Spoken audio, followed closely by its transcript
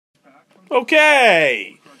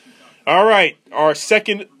Okay. All right. Our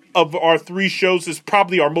second of our three shows is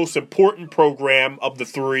probably our most important program of the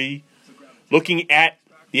three. Looking at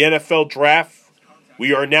the NFL Draft.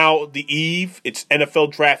 We are now the eve. It's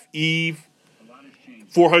NFL Draft Eve.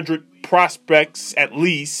 400 prospects at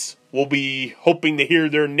least. We'll be hoping to hear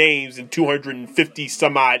their names in 250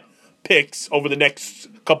 some odd picks over the next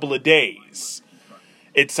couple of days.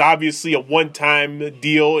 It's obviously a one-time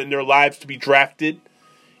deal in their lives to be drafted,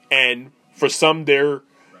 and for some, they'll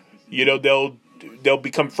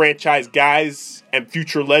become franchise guys and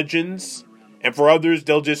future legends, and for others,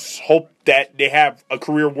 they'll just hope that they have a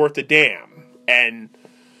career worth a damn. And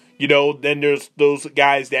then there's those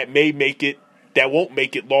guys that may make it, that won't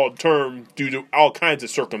make it long term due to all kinds of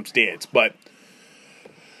circumstance. But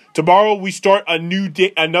tomorrow we start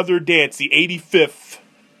another dance, the 85th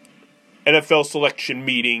NFL selection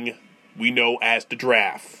meeting we know as the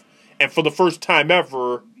draft. And for the first time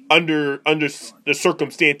ever, under the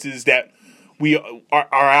circumstances that we are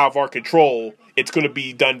out of our control, it's going to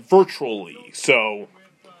be done virtually. So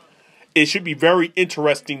it should be very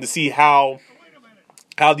interesting to see how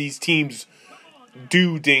these teams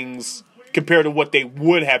do things compared to what they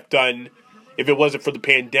would have done if it wasn't for the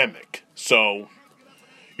pandemic. So,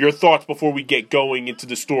 your thoughts before we get going into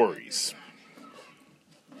the stories?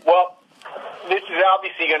 Well, this is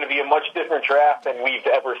obviously going to be a much different draft than we've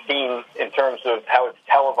ever seen in terms of how it's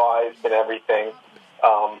televised and everything.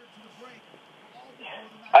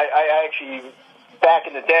 I actually, back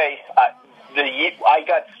in the day, I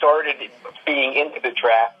got started being into the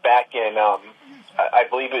draft back in, I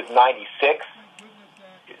believe it was 96.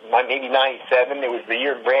 Maybe 97. It was the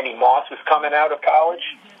year Randy Moss was coming out of college.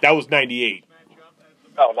 That was 98.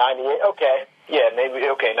 Oh, 98? Okay. Yeah, maybe,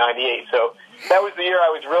 okay, 98. So that was the year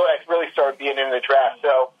I really started being in the draft.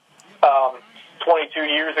 So 22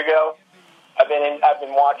 years ago, I've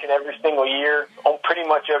been watching every single year, on pretty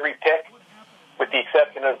much every pick, with the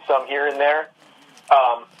exception of some here and there.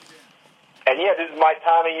 And yeah, this is my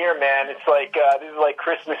time of year, man. It's like this is like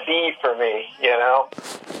Christmas Eve for me,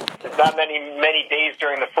 There's not many days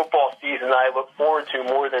during the football season I look forward to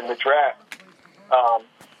more than the draft.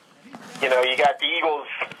 You got the Eagles.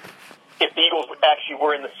 If the Eagles actually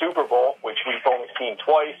were in the Super Bowl, which we've only seen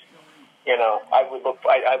twice,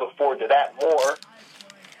 I look forward to that more.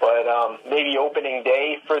 But maybe opening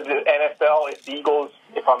day for the NFL,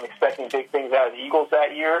 if I'm expecting big things out of the Eagles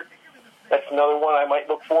that year, that's another one I might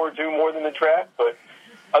look forward to more than the draft. But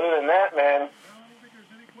other than that, man,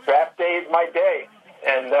 draft day is my day.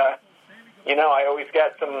 And, I always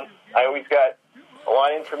got a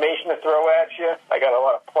lot of information to throw at you. I got a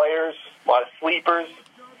lot of players, a lot of sleepers.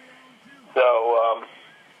 So,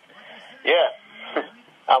 yeah,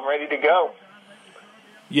 I'm ready to go.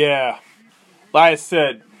 Yeah. Like I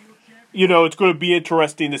said, it's going to be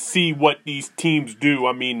interesting to see what these teams do.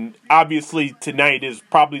 I mean, obviously tonight is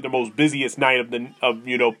probably the most busiest night of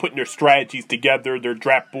putting their strategies together, their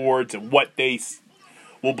draft boards, and what they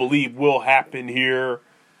will believe will happen here.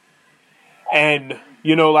 And,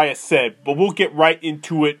 like I said, but we'll get right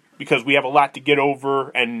into it because we have a lot to get over,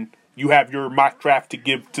 and you have your mock draft to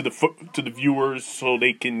give to the viewers so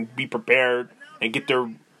they can be prepared and get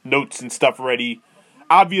their notes and stuff ready.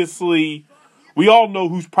 Obviously, we all know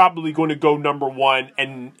who's probably going to go number one,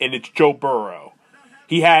 and it's Joe Burrow.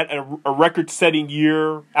 He had a record-setting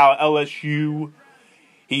year out of LSU.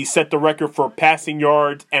 He set the record for passing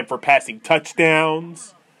yards and for passing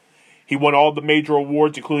touchdowns. He won all the major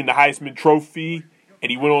awards, including the Heisman Trophy, and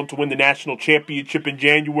he went on to win the national championship in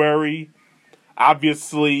January.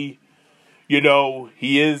 Obviously,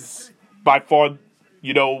 he is by far,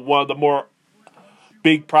 one of the more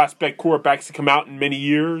big prospect quarterbacks to come out in many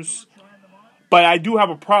years. But I do have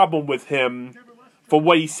a problem with him for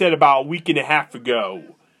what he said about a week and a half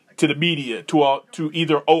ago to the media, to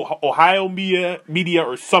either Ohio media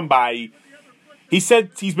or somebody. He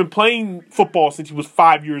said he's been playing football since he was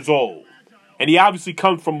 5 years old. And he obviously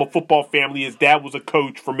comes from a football family. His dad was a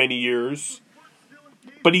coach for many years.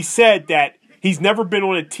 But he said that he's never been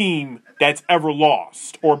on a team that's ever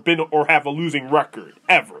lost or have a losing record,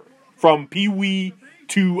 ever. From Pee Wee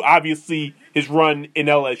to, obviously, his run in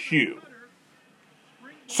LSU.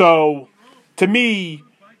 So, to me,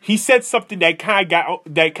 he said something that kind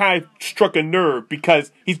of struck a nerve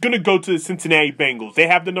because he's going to go to the Cincinnati Bengals. They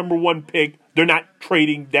have the number one pick. They're not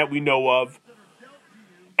trading that we know of.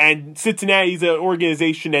 And Cincinnati's an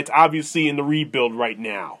organization that's obviously in the rebuild right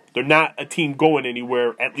now. They're not a team going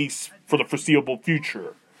anywhere, at least for the foreseeable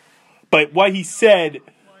future. But what he said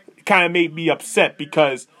kind of made me upset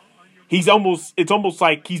because it's almost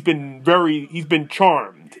like he's been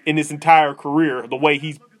charmed in his entire career, the way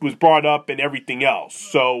he was brought up and everything else.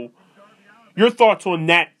 So, your thoughts on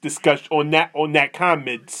that discussion, on that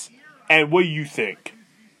comments, and what do you think?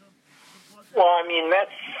 Well, I mean,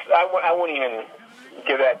 I wouldn't even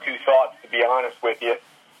give that two thoughts, to be honest with you.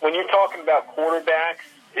 When you're talking about quarterbacks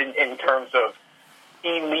in terms of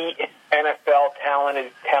elite NFL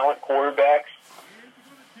talent quarterbacks,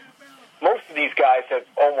 most of these guys have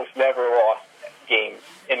almost never lost games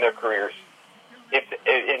in their careers.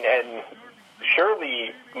 And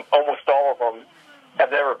surely almost all of them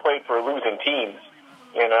have never played for losing teams,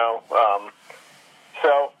 you know.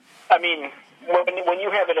 So, I mean, when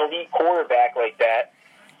you have an elite quarterback like that,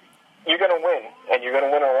 you're going to win, and you're going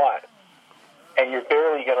to win a lot, and you're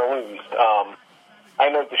barely going to lose. I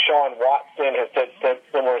know Deshaun Watson has said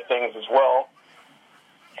similar things as well.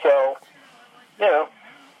 So, you know,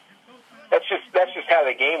 that's just how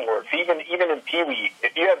the game works. Even in Pee Wee,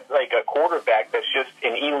 if you have like a quarterback that's just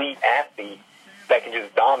an elite athlete that can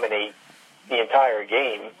just dominate the entire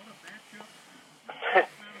game,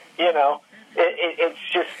 you know, it's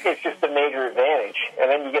just a major advantage. And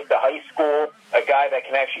then you get to high school, a guy that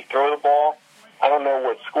can actually throw the ball. I don't know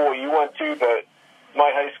what school you went to, but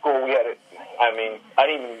my high school, we had it. I mean, I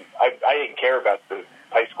didn't care about the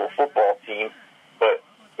high school football team, but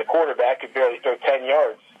the quarterback could barely throw 10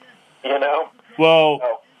 yards. You know?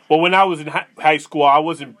 Well, when I was in high school, I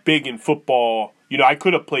wasn't big in football. You know, I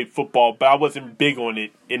could have played football, but I wasn't big on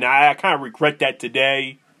it, and I kind of regret that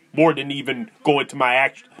today more than even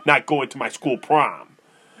not going to my school prom.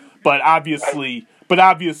 But obviously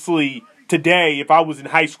today, if I was in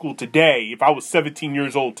high school today, if I was 17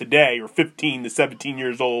 years old today, or 15 to 17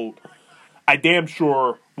 years old, I damn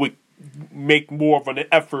sure would make more of an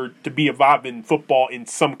effort to be involved in football in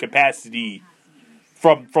some capacity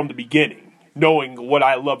from the beginning, knowing what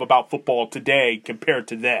I love about football today compared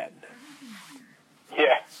to then.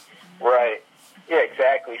 Yeah, right. Yeah,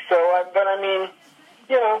 exactly. So, but I mean,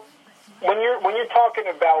 you know, when you're talking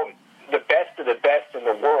about the best of the best in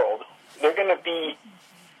the world, they're going to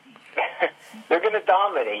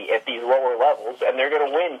dominate at these lower levels, and they're going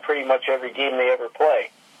to win pretty much every game they ever play.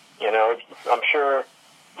 You know, I'm sure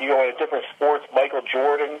you go into different sports. Michael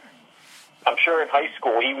Jordan, I'm sure in high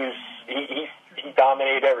school he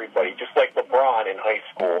dominated everybody, just like LeBron in high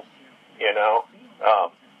school. You know,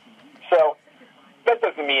 so that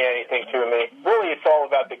doesn't mean anything to me. Really, it's all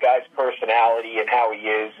about the guy's personality and how he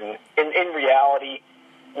is. And in reality,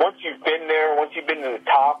 once you've been there, once you've been to the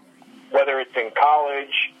top, whether it's in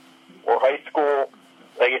college or high school,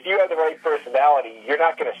 like if you have the right personality, you're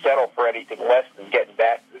not going to settle for anything less than getting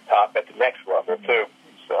back to the top at the next level too.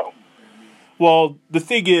 So, well, the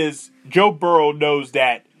thing is, Joe Burrow knows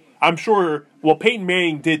that. I'm sure. Well, Peyton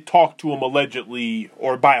Manning did talk to him allegedly,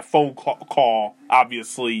 or by a phone call.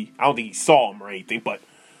 Obviously, I don't think he saw him or anything, but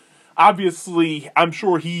obviously, I'm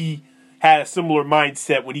sure he had a similar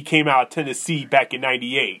mindset when he came out of Tennessee back in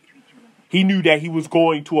 '98. He knew that he was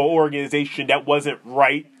going to an organization that wasn't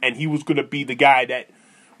right, and he was going to be the guy that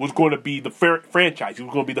was going to be the franchise. He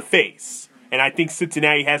was going to be the face. And I think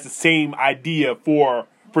Cincinnati has the same idea for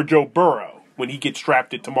Joe Burrow when he gets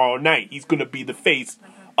drafted tomorrow night. He's going to be the face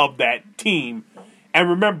of that team. And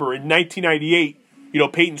remember, in 1998, you know,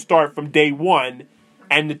 Peyton started from day one,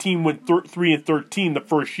 and the team went 3-13 the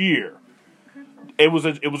first year. It was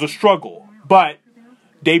a struggle, but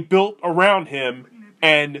they built around him,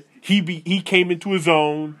 and he came into his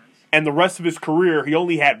own. And the rest of his career, he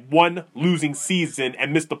only had one losing season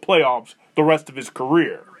and missed the playoffs the rest of his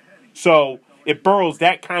career. So if Burrow's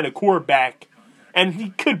that kind of quarterback, and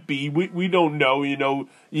he could be, we don't know, you know,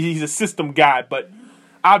 he's a system guy, but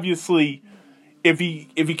obviously if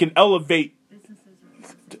he can elevate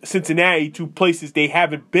Cincinnati to places they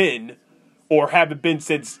haven't been, or haven't been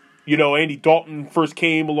since, you know, Andy Dalton first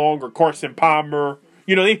came along, or Carson Palmer,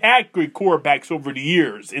 you know, they've had good quarterbacks over the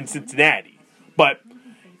years in Cincinnati, but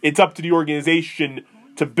it's up to the organization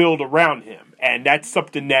to build around him, and that's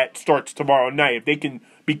something that starts tomorrow night. If they can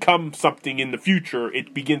become something in the future,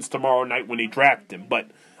 it begins tomorrow night when they draft him. But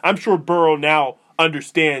I'm sure Burrow now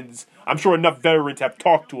understands. I'm sure enough veterans have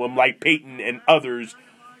talked to him, like Peyton and others,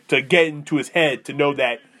 to get into his head to know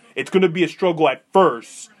that it's going to be a struggle at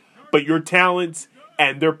first, but your talents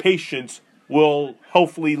and their patience will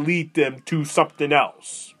hopefully lead them to something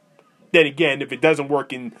else. Then again, if it doesn't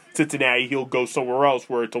work in Cincinnati, he'll go somewhere else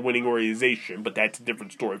where it's a winning organization, but that's a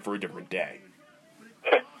different story for a different day.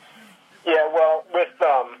 Yeah, well, with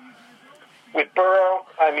Burrow,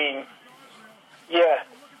 I mean, yeah,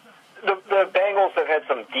 the Bengals have had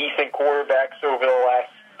some decent quarterbacks over the last,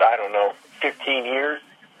 15 years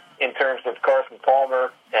in terms of Carson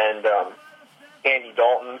Palmer and Andy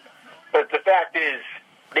Dalton. But the fact is,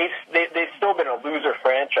 they've still been a loser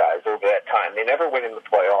franchise over that time. They never went in the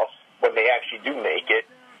playoffs when they actually do make it.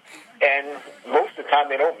 And most of the time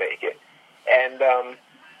they don't make it.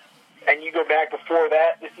 And you go back before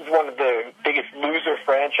that, this is one of the biggest loser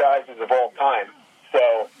franchises of all time.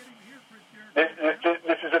 So this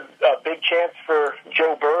is a big chance for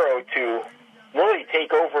Joe Burrow to really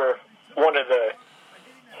take over one of the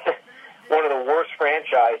worst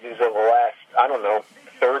franchises of the last,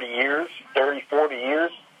 30 years, 40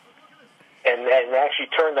 years, and actually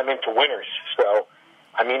turn them into winners. So,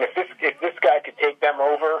 I mean, if this guy could take them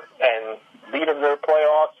over and lead them to the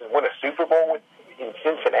playoffs and win a Super Bowl in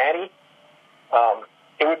Cincinnati,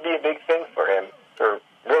 it would be a big thing for him, for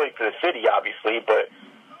the city, obviously, but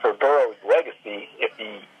for Burrow's legacy if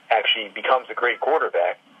he actually becomes a great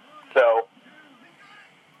quarterback. So,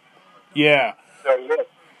 yeah.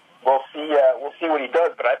 We'll see what he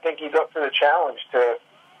does, but I think he's up for the challenge to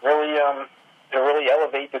really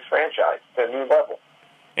elevate this franchise to a new level.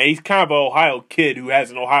 And he's kind of an Ohio kid who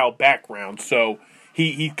has an Ohio background, so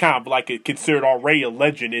he's kind of like considered already a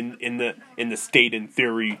legend in the state in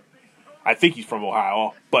theory. I think he's from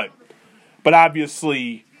Ohio, but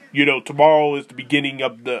obviously, tomorrow is the beginning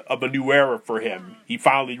of a new era for him. He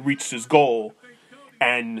finally reached his goal,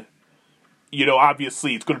 and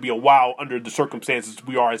obviously it's going to be a while under the circumstances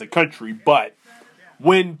we are as a country, but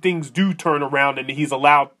when things do turn around and he's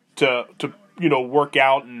allowed to work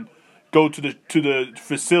out and go to the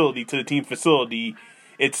facility, to the team facility,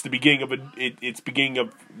 it's the beginning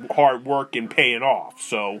of hard work and paying off.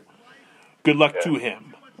 So good luck to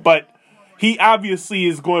him. But he obviously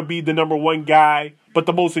is going to be the number one guy, but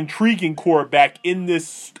the most intriguing quarterback in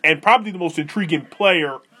this, and probably the most intriguing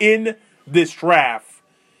player in this draft.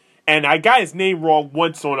 And I got his name wrong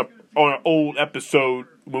once on an old episode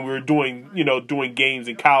when we were doing games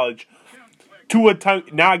in college.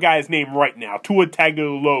 Now I got his name right now. Tua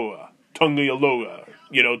Tagovailoa. Tua.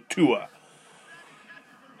 Tua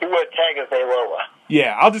Tagovailoa.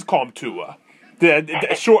 Yeah, I'll just call him Tua.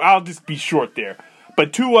 I'll just be short there.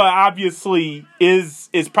 But Tua obviously is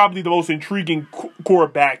probably the most intriguing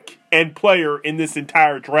quarterback and player in this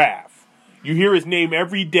entire draft. You hear his name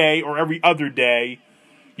every day or every other day.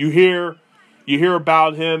 You hear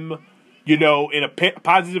about him, in a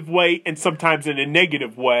positive way and sometimes in a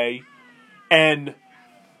negative way. And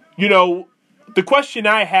the question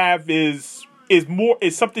I have is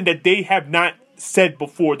something that they have not said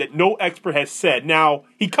before, that no expert has said. Now,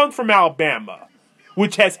 he comes from Alabama,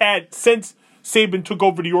 which has had, since Saban took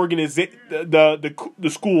over the organization, the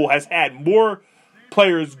school has had more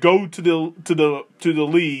players go to the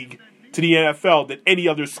league, to the NFL, than any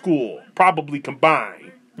other school, probably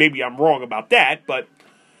combined. Maybe I'm wrong about that, but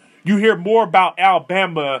you hear more about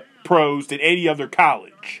Alabama pros than any other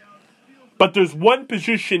college. But there's one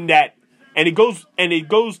position that, and it goes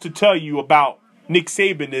to tell you about Nick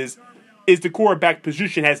Saban is the quarterback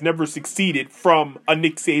position has never succeeded from a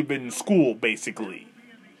Nick Saban school, basically.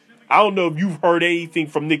 I don't know if you've heard anything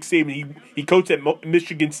from Nick Saban. He coached at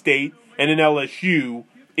Michigan State and in LSU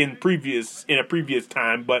in a previous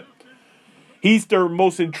time, but he's the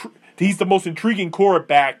most intriguing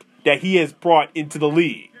quarterback that he has brought into the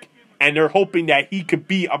league, and they're hoping that he could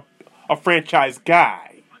be a franchise guy.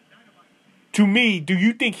 To me, do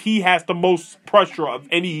you think he has the most pressure of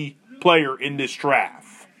any player in this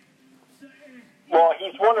draft? Well,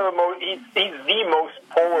 he's one of the most. He's the most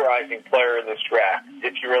polarizing player in this draft.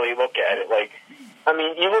 If you really look at it,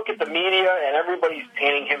 you look at the media, and everybody's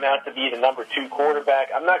painting him out to be the number 2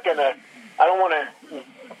 quarterback. I don't want to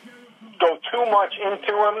go too much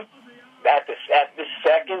into him at this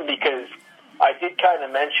second, because I did kind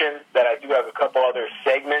of mention that I do have a couple other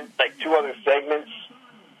segments, like 2 other segments,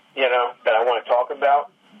 that I want to talk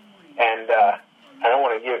about, and I don't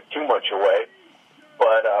want to give too much away.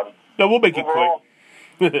 But no, we'll make it quick.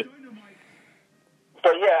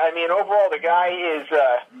 But yeah, overall, the guy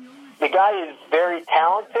is very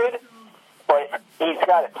talented, but he's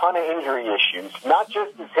got a ton of injury issues. Not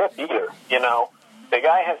just his hip either. The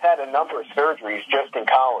guy has had a number of surgeries just in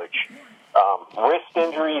college. Wrist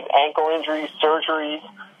injuries, ankle injuries, surgeries.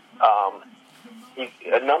 He's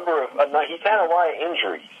had a lot of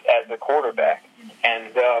injuries as a quarterback,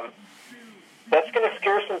 and that's going to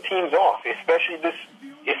scare some teams off, especially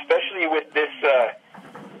with this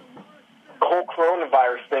whole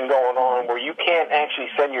coronavirus thing going on, where you can't actually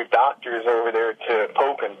send your doctors over there to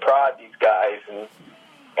poke and prod these guys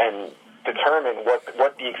and determine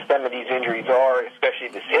what the extent of these injuries are, especially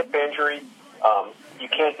this hip injury. You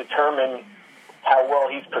can't determine how well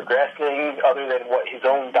he's progressing other than what his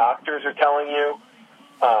own doctors are telling you.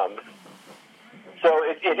 So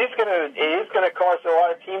it is going to cause a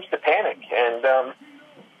lot of teams to panic,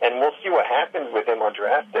 and we'll see what happens with him on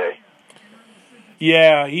draft day.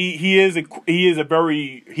 Yeah, he is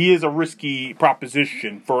a risky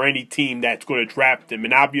proposition for any team that's going to draft him,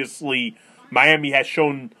 and obviously Miami has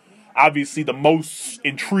shown obviously the most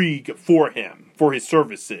intrigue for him for his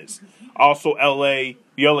services. Also, the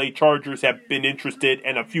LA Chargers have been interested,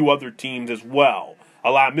 and a few other teams as well,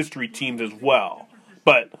 a lot of mystery teams as well.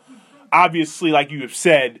 But obviously, like you have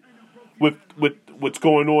said, with what's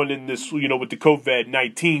going on in this, with the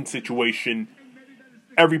COVID-19 situation,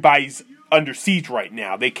 everybody's under siege right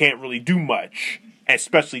now. They can't really do much,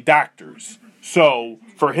 especially doctors. So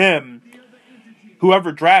for him,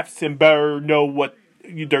 whoever drafts him better know what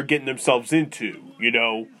they're getting themselves into,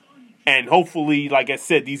 And hopefully, like I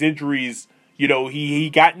said, these injuries, he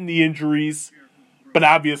gotten the injuries, but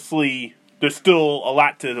obviously there's still a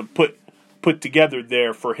lot to put together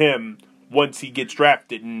there for him once he gets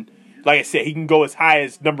drafted. And like I said, he can go as high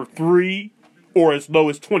as number 3 or as low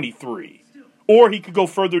as 23. Or he could go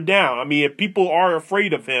further down. I mean, if people are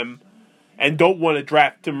afraid of him and don't want to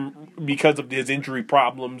draft him because of his injury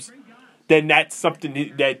problems, then that's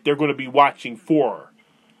something that they're going to be watching for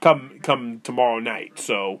come tomorrow night.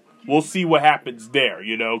 So we'll see what happens there,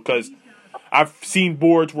 because I've seen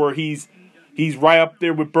boards where he's right up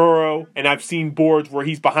there with Burrow, and I've seen boards where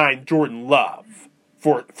he's behind Jordan Love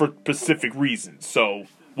for specific reasons. So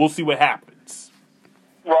we'll see what happens.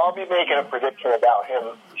 Well, I'll be making a prediction about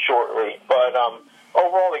him shortly, but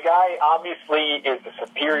overall, the guy obviously is a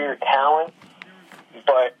superior talent,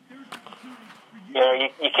 but you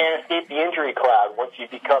can't escape the injury cloud once you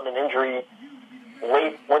become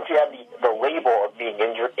once you have the label of being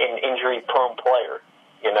an injury-prone player,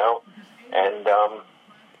 and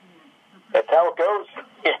that's how it goes.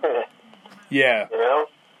 Yeah.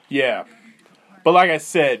 Yeah. But like I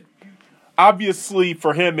said, obviously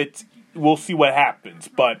for him, we'll see what happens.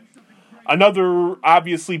 But another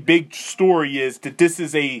obviously big story is that this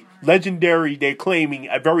is they're claiming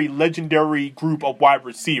a very legendary group of wide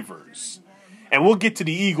receivers. And we'll get to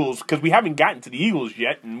the Eagles because we haven't gotten to the Eagles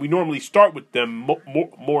yet, and we normally start with them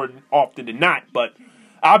more often than not. But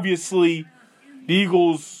obviously, the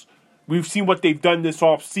Eagles, we've seen what they've done this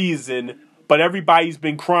offseason, but everybody's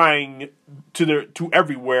been crying to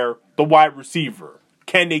everywhere, the wide receiver.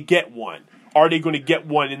 Can they get one? Are they going to get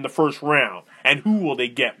one in the first round? And who will they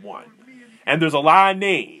get one? And there's a lot of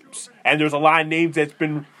names. And there's a lot of names that's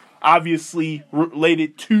been obviously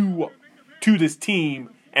related to this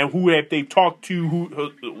team and who have they talked to,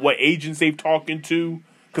 what agents they've talking to.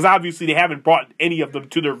 Because obviously they haven't brought any of them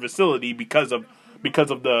to their facility because of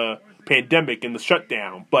the pandemic and the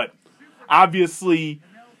shutdown. But obviously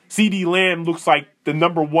CeeDee Lamb looks like the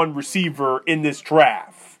number 1 receiver in this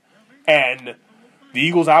draft. And the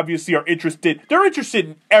Eagles obviously are interested. They're interested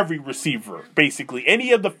in every receiver, basically.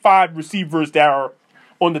 Any of the 5 receivers that are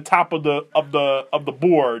on the top of the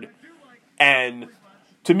board. And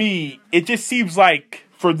to me, it just seems like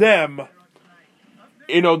for them,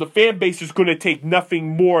 the fan base is going to take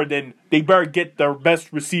nothing more than they better get their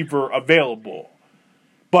best receiver available.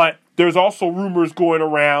 But there's also rumors going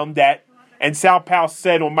around that, and Sal Powell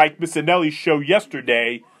said on Mike Missanelli's show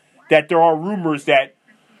yesterday, that there are rumors that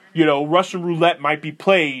Russian roulette might be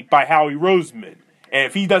played by Howie Roseman. And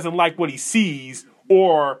if he doesn't like what he sees,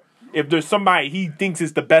 or if there's somebody he thinks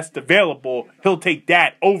is the best available, he'll take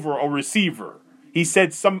that over a receiver. He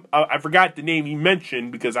said I forgot the name he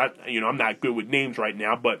mentioned because I'm not good with names right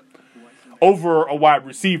now, but over a wide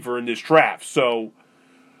receiver in this draft. So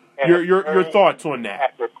your thoughts on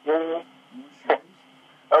that?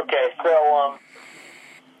 Okay,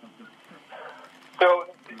 so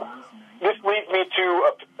this leads me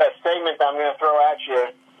to a statement that I'm going to throw at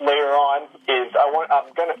you later on.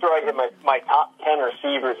 I'm going to throw at you my top 10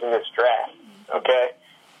 receivers in this draft. Okay,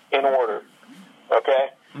 in order. Okay,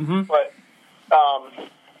 But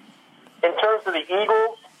in terms of the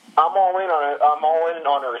Eagles, I'm all in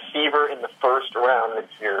on a receiver in the first round this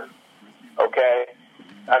year. Okay,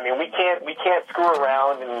 I mean we can't screw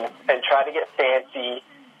around and try to get fancy.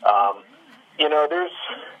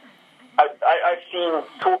 I've seen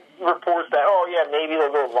reports that, maybe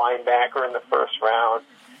they'll go linebacker in the first round.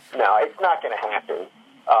 No, it's not going to happen.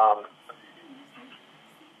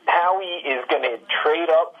 Howie is going to trade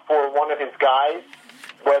up for one of his guys,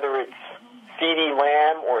 whether it's CeeDee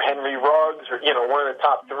Lamb or Henry Ruggs or, one of the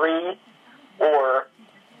top 3. Or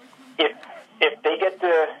if they get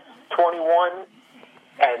to 21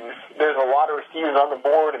 and there's a lot of receivers on the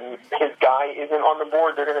board and his guy isn't on the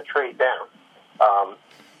board, they're going to trade down.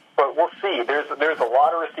 But we'll see. There's a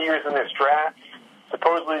lot of receivers in this draft.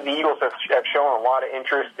 Supposedly the Eagles have shown a lot of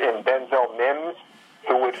interest in Denzel Mims,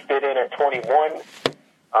 who would fit in at 21.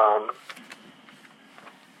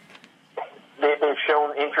 they've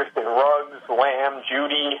shown interest in Ruggs, Lamb,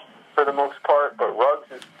 Judy for the most part, but Ruggs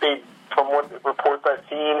from what reports I've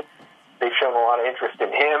seen, they've shown a lot of interest in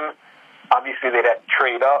him. Obviously, they'd have to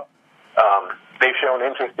trade up. They've shown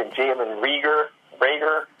interest in Jalen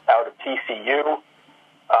Reagor out of TCU.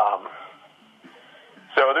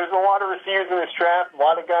 So there's a lot of receivers in this draft, a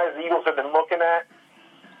lot of guys the Eagles have been looking at.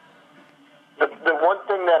 The one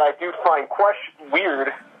thing that I do find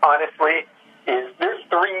weird, honestly, is there's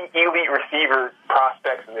 3 elite receiver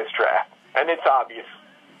prospects in this draft, and it's obvious.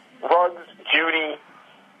 Ruggs, Judy,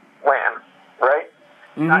 Lamb, right?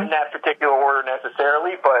 Mm-hmm. Not in that particular order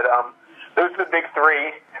necessarily, but those are the big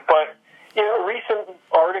 3. But, recent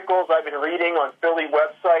articles I've been reading on Philly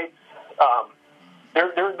websites,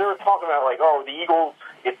 they're talking about, like, the Eagles,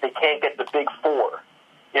 if they can't get the big 4,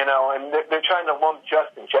 and they're trying to lump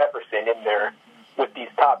Justin Jefferson in there with these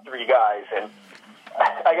top 3 guys. And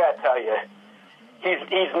I got to tell you,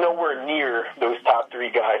 he's nowhere near those top 3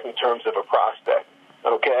 guys in terms of a prospect,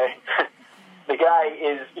 okay? The guy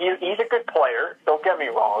he's a good player, don't get me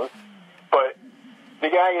wrong, but the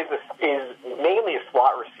guy is mainly a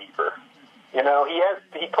slot receiver.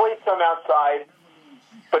 He played some outside,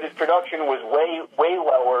 but his production was way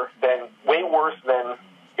worse than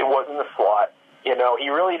it was in the slot. He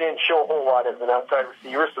really didn't show a whole lot as an outside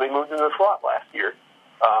receiver, so they moved into the slot last year.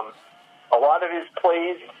 A lot of his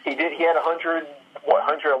plays, he had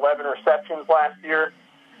 111 receptions last year.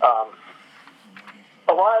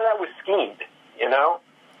 A lot of that was schemed,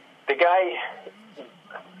 The guy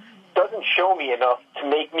doesn't show me enough to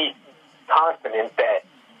make me confident that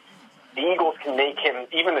the Eagles can make him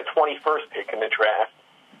even the 21st pick in the draft,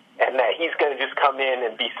 and that he's going to just come in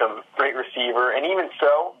and be some great receiver. And even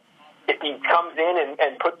so, if he comes in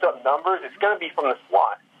and puts up numbers, it's going to be from the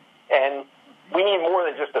slot. And we need more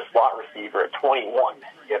than just a slot receiver at 21,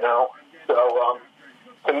 So,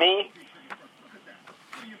 to me,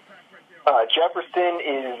 Jefferson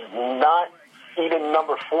is not even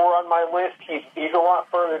number 4 on my list. He's a lot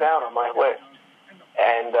further down on my list.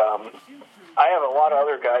 And I have a lot of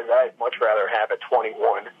other guys I'd much rather have at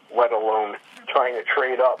 21, let alone trying to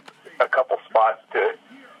trade up a couple spots to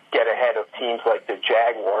get ahead of teams like the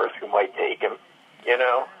Jaguars who might take him,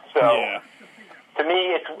 So, To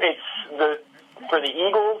me, it's for the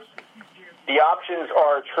Eagles, the options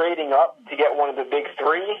are trading up to get one of the big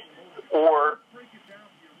 3, or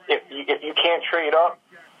if you can't trade up,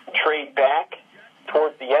 trade back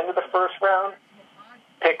towards the end of the first round,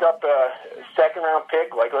 pick up a second-round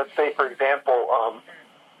pick, like let's say, for example,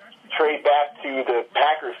 trade back to the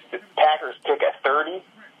Packers pick at 30,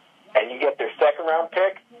 and you get their second-round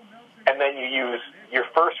pick, and then you use your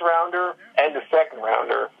first-rounder and the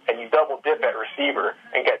second-rounder, and you double-dip at receiver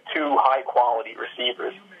and get 2 high-quality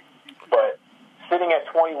receivers. But sitting at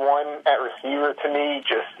 21 at receiver, to me,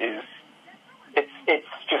 it's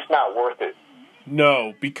just not worth it.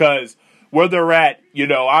 No, because where they're at,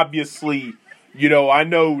 obviously, I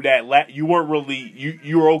know that you weren't really,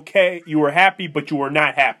 you were okay, you were happy, but you were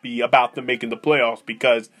not happy about them making the playoffs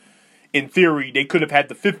because, in theory, they could have had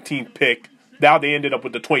the 15th pick. Now they ended up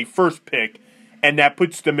with the 21st pick, and that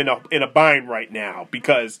puts them in a bind right now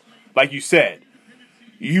because, like you said,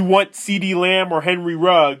 you want CeeDee Lamb or Henry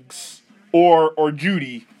Ruggs or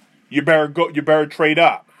Judy, you better trade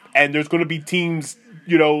up. And there's going to be teams,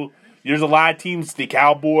 there's a lot of teams, the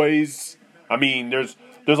Cowboys. I mean, there's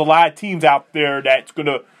a lot of teams out there that's going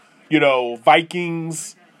to,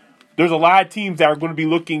 Vikings. There's a lot of teams that are going to be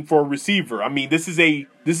looking for a receiver. I mean, this is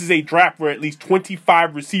a draft where at least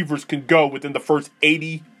 25 receivers can go within the first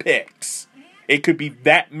 80 picks. It could be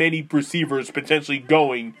that many receivers potentially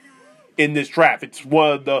going in this draft. It's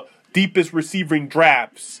one of the deepest receiving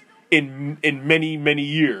drafts in many, many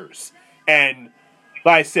years. And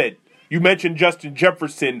like I said, you mentioned Justin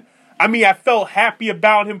Jefferson. I mean, I felt happy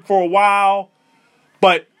about him for a while,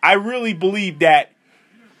 but I really believe that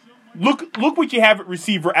look what you have at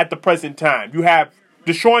receiver at the present time. You have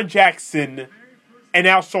Deshaun Jackson and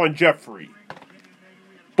Alshon Jeffrey.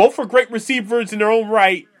 Both are great receivers in their own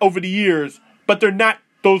right over the years, but they're not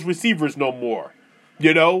those receivers no more.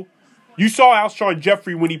 You saw Alshon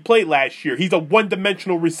Jeffrey when he played last year. He's a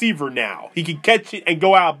one-dimensional receiver now. He can catch it and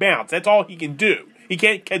go out of bounds. That's all he can do. He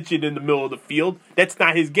can't catch it in the middle of the field. That's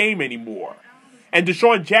not his game anymore. And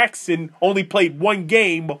Deshaun Jackson only played 1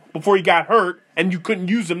 game before he got hurt, and you couldn't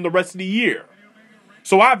use him the rest of the year.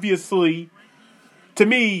 So obviously, to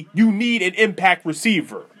me, you need an impact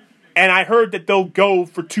receiver. And I heard that they'll go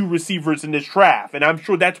for 2 receivers in this draft, and I'm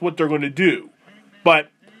sure that's what they're going to do. But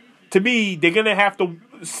to me, they're going to have to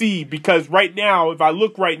see, because right now, if I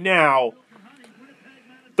look right now,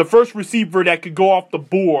 the first receiver that could go off the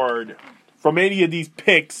board from any of these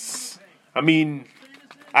picks, I mean,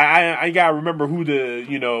 I gotta remember who the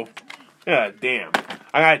damn.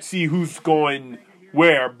 I gotta see who's going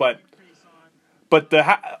where, but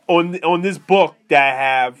on this book that I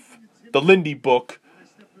have, the Lindy book,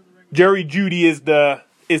 Jerry Jeudy is the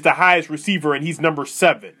highest receiver, and he's number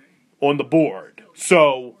 7 on the board.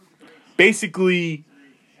 So basically,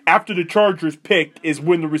 after the Chargers pick is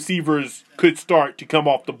when the receivers could start to come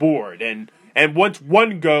off the board, and once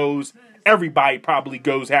one goes, everybody probably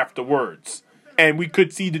goes afterwards, and we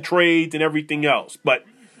could see the trades and everything else. But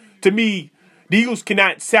to me, the Eagles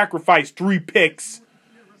cannot sacrifice 3 picks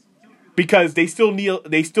because they still need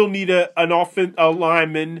a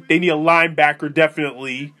lineman. They need a linebacker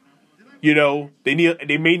definitely. They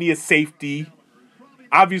may need a safety.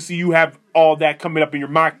 Obviously, you have all that coming up in your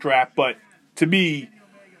mock draft, but to me,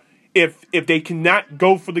 if they cannot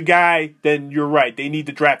go for the guy, then you're right. They need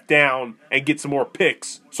to draft down and get some more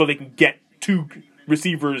picks so they can get 2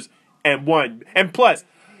 receivers and 1. And plus,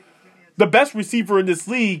 the best receiver in this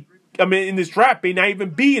league, in this draft, may not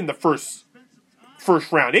even be in the first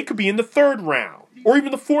round. It could be in the 3rd round or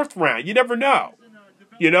even the 4th round. You never know.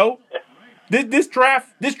 This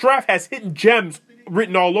draft has hidden gems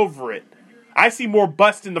written all over it. I see more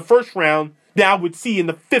busts in the 1st round than I would see in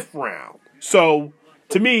the 5th round. So,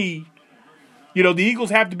 to me, the Eagles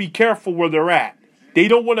have to be careful where they're at. They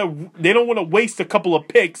don't want to waste a couple of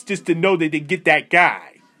picks just to know that they get that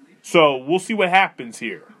guy. So we'll see what happens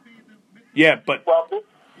here. Yeah, but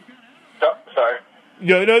sorry.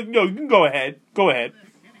 No, you can go ahead. Go ahead.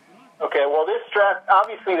 Okay, well, this draft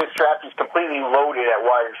is completely loaded at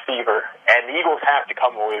wide receiver, and the Eagles have to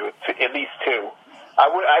come away with at least 2.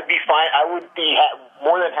 I'd be fine. I would be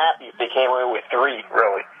more than happy if they came away with 3,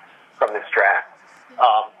 really, from this draft.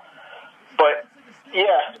 But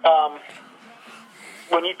yeah,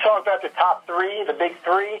 when you talk about the top 3, the big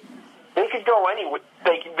 3, they could go anywhere.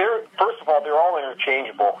 First of all, they're all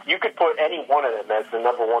interchangeable. You could put any one of them as the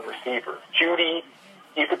number 1 receiver. Jeudy.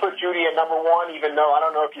 You could put Jeudy at number 1, even though I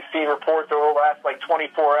don't know if you've seen reports over the last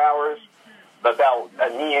 24 hours about a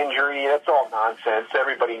knee injury. That's all nonsense.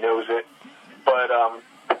 Everybody knows it. But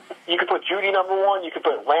you could put Jeudy number 1. You could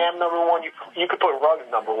put Lamb number 1. You could put Ruggs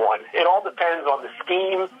number 1. It all depends on the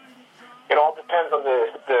scheme. It all depends on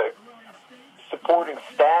the supporting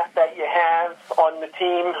staff that you have on the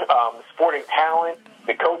team, the supporting talent,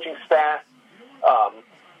 the coaching staff.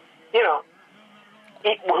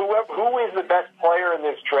 Who is the best player in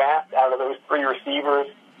this draft out of those 3 receivers?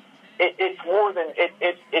 It's more than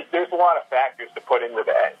there's a lot of factors to put into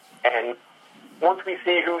that, and once we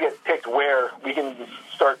see who gets picked where, we can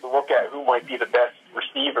start to look at who might be the best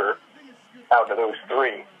receiver out of those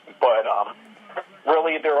 3. But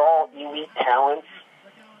really, they're all elite talents,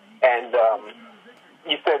 and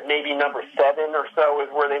you said maybe number 7 or so is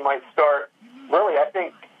where they might start. Really, I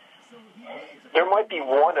think there might be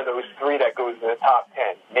one of those 3 that goes in the top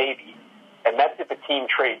 10, maybe. And that's if the team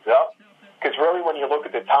trades up. Because really, when you look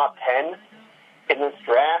at the top 10 in this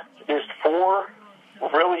draft, there's 4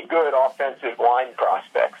 really good offensive line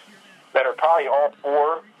prospects that are probably all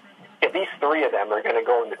 4. At least 3 of them are going to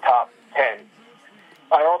go in the top 10.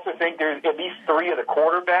 I also think there's at least 3 of the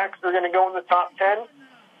quarterbacks are going to go in the top 10.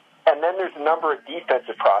 And then there's a number of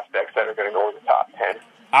defensive prospects that are going to go in the top 10.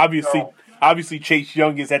 Obviously, Chase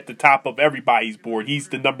Young is at the top of everybody's board. He's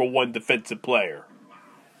the number 1 defensive player.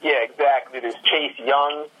 Yeah, exactly. There's Chase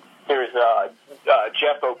Young. There's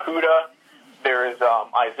Jeff Okudah. There's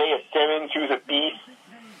Isaiah Simmons, who's a beast.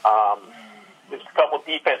 There's a couple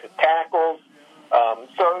defensive tackles.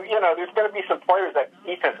 So, there's going to be some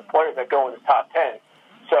defensive players that go in the top 10.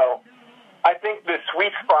 So I think the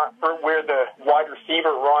sweet spot for where the wide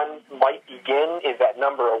receiver run might begin is at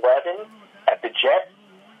number 11 at the Jets.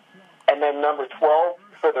 And then number 12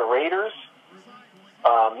 for the Raiders,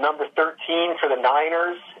 number 13 for the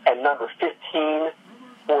Niners, and number 15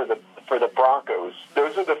 for the Broncos.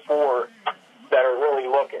 Those are the 4 that are really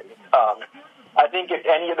looking. I think if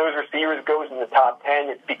any of those receivers goes in the top 10,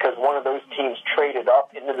 it's because one of those teams traded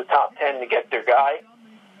up into the top 10 to get their guy.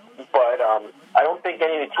 But I don't think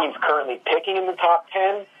any of the teams currently picking in the top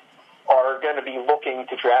 10 are going to be looking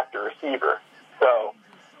to draft a receiver. So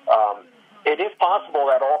it is possible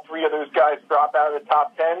that all 3 of those guys drop out of the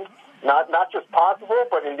top 10. Not just possible,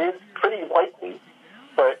 but it is pretty likely.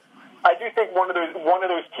 But I do think one of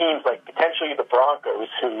those teams, like potentially the Broncos,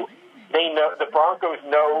 who the Broncos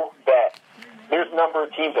know that there's a number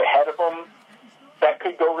of teams ahead of them that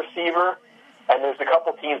could go receiver, and there's a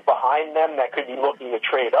couple teams behind them that could be looking to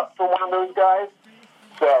trade up for one of those guys.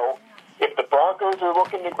 So if the Broncos are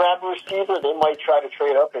looking to grab a receiver, they might try to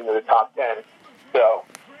trade up into the top 10. So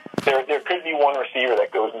there could be one receiver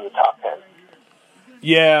that goes in the top 10.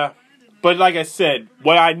 Yeah. But like I said,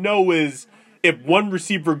 what I know is if one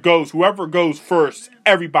receiver goes, whoever goes first,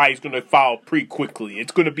 everybody's going to follow pretty quickly.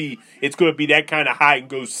 It's going to be that kind of hide and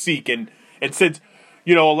go seek. And since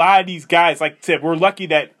a lot of these guys, like I said, we're lucky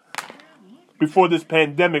that before this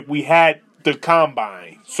pandemic we had the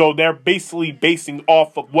combine, so they're basically basing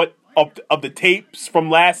off of what of the tapes from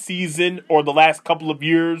last season or the last couple of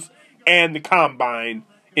years and the combine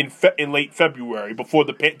in late February before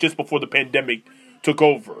the pandemic took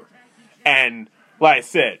over. And like I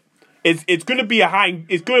said, it's going to be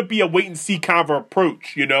a wait and see kind of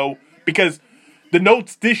approach, because the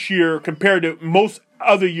notes this year compared to most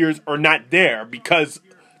other years are not there because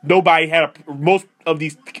most of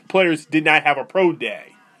these players did not have a pro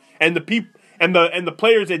day, and the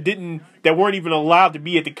players that weren't even allowed to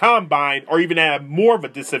be at the combine are even at more of a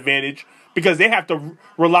disadvantage because they have to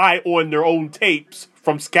rely on their own tapes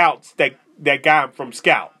from scouts that got them from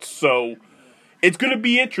scouts. So it's going to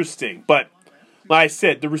be interesting, but like I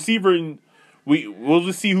said, the receiver we'll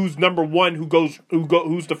just see who's number one,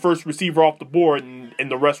 who's the first receiver off the board,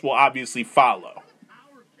 and the rest will obviously follow.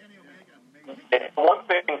 One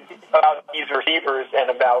thing about these receivers and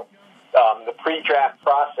about the pre-draft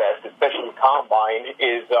process, especially the combine,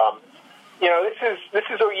 is this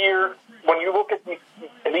is a year when you look at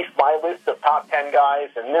at least my list of top 10 guys,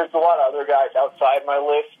 and there's a lot of other guys outside my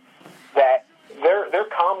list that their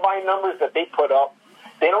combine numbers that they put up,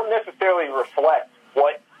 they don't necessarily reflect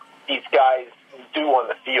what these guys do on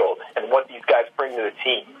the field and what these guys bring to the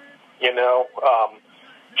team.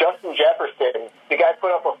 Justin Jefferson, the guy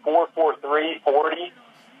put up a 4.43 40.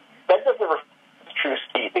 That doesn't reflect true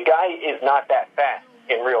speed. The guy is not that fast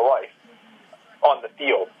in real life on the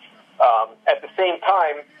field. At the same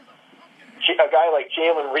time, a guy like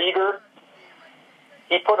Jalen Reagor,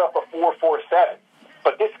 he put up a 4.47,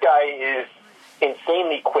 but this guy is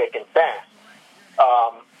insanely quick and fast.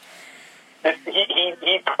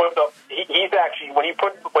 He put up. He's actually when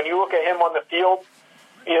you look at him on the field,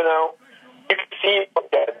 you can see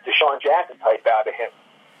that Deshaun Jackson type out of him.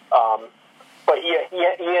 But he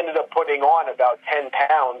ended up putting on about 10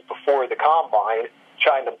 pounds before the combine,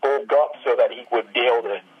 trying to bulk up so that he would be able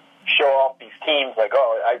to show off these teams like,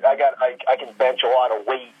 I can bench a lot of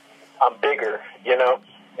weight. I'm bigger,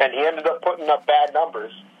 And he ended up putting up bad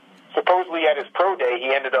numbers. Supposedly at his pro day,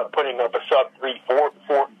 he ended up putting up a sub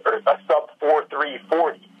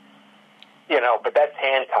 4.340. But that's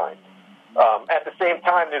hand time. At the same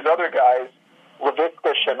time, there's other guys.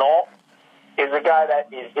 Laviska Shenault is a guy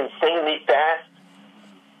that is insanely fast,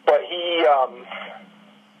 but he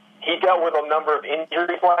dealt with a number of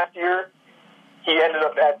injuries last year. He ended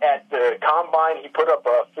up at the combine. He put up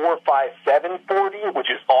a 4.57 40, which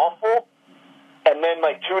is awful. And then,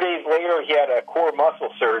 2 days later, he had a core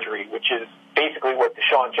muscle surgery, which is basically what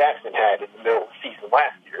Deshaun Jackson had in the middle of the season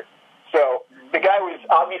last year. So the guy was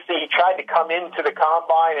obviously he tried to come into the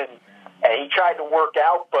combine and he tried to work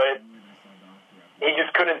out, but he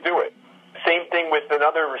just couldn't do it. Same thing with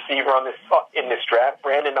another receiver in this draft,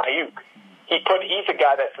 Brandon Ayuk. He's a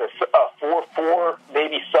guy that's a 4.4,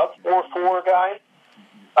 maybe sub 4.4 guy.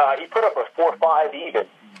 He put up a 4.5 even.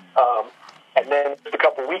 And then a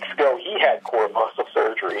couple weeks ago, he had core muscle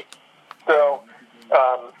surgery. So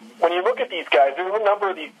when you look at these guys, there's a number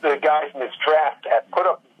of the guys in this draft that put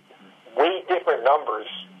up way different numbers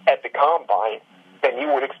at the combine than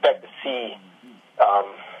you would expect to see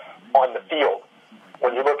on the field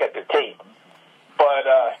when you look at the tape. But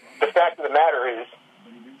the fact of the matter is,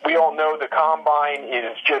 we all know the combine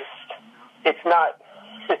is just, it's not,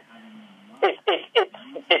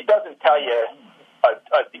 it doesn't tell you,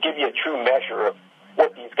 give you a true measure of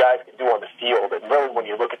what these guys can do on the field. And really, when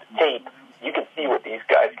you look at the tape, you can see what these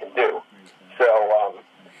guys can do. So,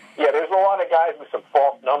 there's a lot of guys with some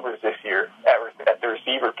false numbers this year at the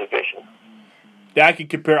receiver position. Yeah, I could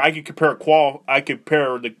compare the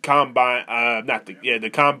combine, the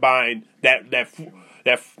combine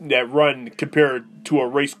that run compared to a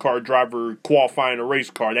race car driver qualifying a race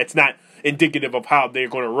car. That's not indicative of how they're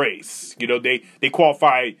going to race. They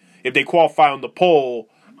qualify. If they qualify on the pole,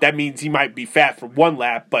 that means he might be fast for one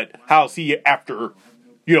lap, but how's he after,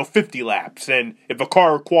 50 laps? And if a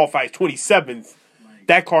car qualifies 27th,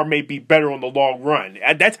 that car may be better on the long run.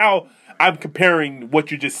 And that's how I'm comparing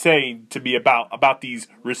what you're just saying to me about these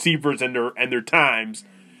receivers and their times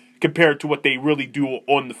compared to what they really do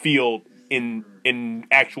on the field in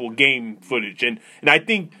actual game footage. And I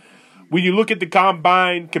think when you look at the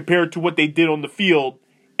combine compared to what they did on the field,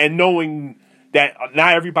 and knowing that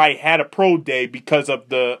not everybody had a pro day because of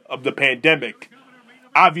the pandemic,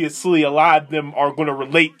 obviously a lot of them are going to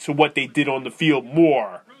relate to what they did on the field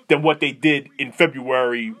more than what they did in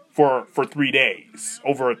February for 3 days,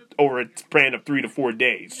 over a span of 3 to 4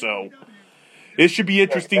 days. So it should be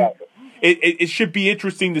interesting. It should be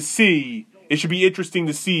interesting to see. It should be interesting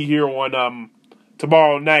to see here on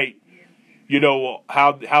tomorrow night,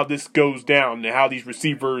 how this goes down and how these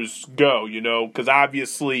receivers go, because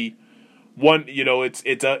obviously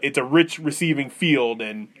it's a rich receiving field,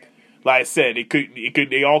 and like I said,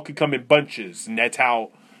 they all could come in bunches, and that's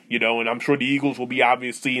how, and I'm sure the Eagles will be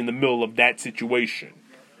obviously in the middle of that situation.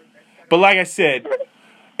 But like I said,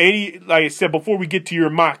 before we get to your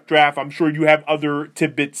mock draft, I'm sure you have other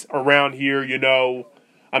tidbits around here,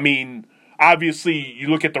 I mean, obviously, you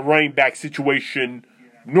look at the running back situation.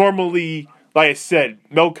 Normally, like I said,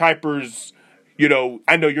 Mel Kiper's,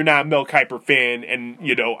 I know you're not a Mel Kiper fan, and,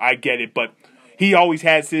 I get it, but he always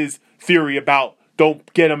has his theory about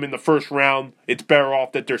don't get them in the first round. It's better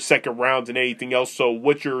off that they're second rounds and anything else. So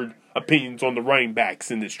what's your opinions on the running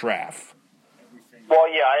backs in this draft?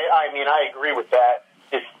 Well, yeah, I agree with that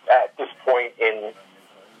at this point in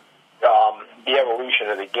the evolution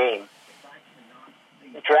of the game.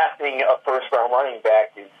 Drafting a first-round running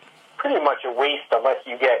back is pretty much a waste unless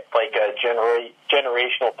you get like a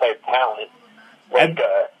generational type talent, like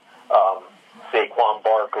Saquon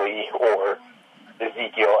Barkley or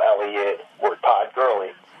Ezekiel Elliott or Todd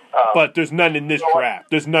Gurley. But there's none in this draft.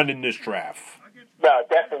 There's none in this draft. No,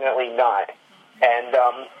 definitely not. And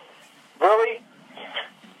really,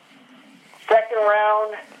 second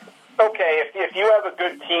round. Okay, if you have a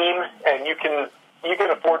good team and you can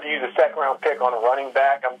afford to use a second round pick on a running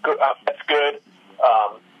back, that's good.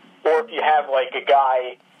 Or if you have like a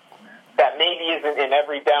guy that maybe isn't an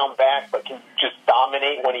every down back but can just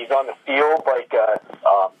dominate when he's on the field, like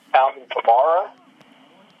Alvin Kamara,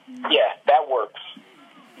 yeah, that works.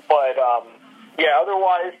 But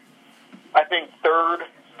otherwise, I think third,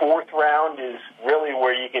 fourth round is really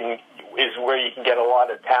where you can get a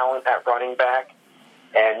lot of talent at running back.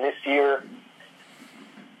 And this year,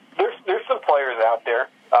 there's some players out there.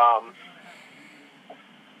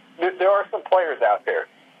 There are some players out there,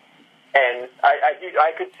 and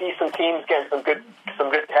I could see some teams getting some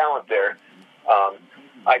good talent there.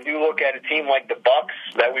 I do look at a team like the Bucks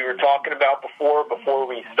that we were talking about before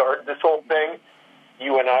we started this whole thing.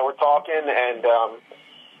 You and I were talking, and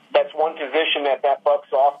that's one position that Bucks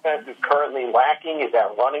offense is currently lacking is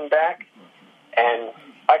at running back, and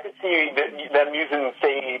I could see them using,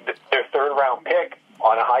 say, their third-round pick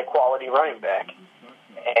on a high-quality running back,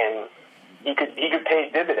 and he could pay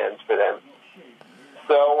dividends for them.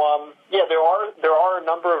 So, there are a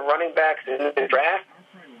number of running backs in the draft,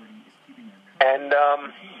 and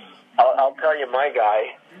I'll tell you my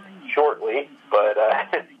guy shortly, but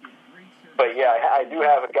yeah, I do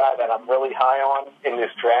have a guy that I'm really high on in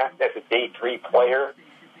this draft as a day 3 player.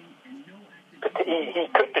 He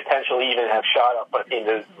could potentially even have shot up in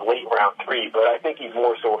the late round 3, but I think he's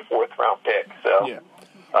more so a 4th round pick. So, yeah.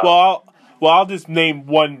 I'll just name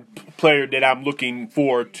one player that I'm looking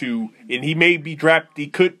forward to, and he may be drafted. He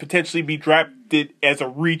could potentially be drafted as a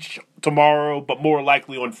reach tomorrow, but more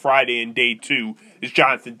likely on Friday in day 2 is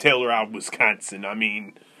Jonathan Taylor out of Wisconsin. I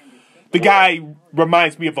mean, the guy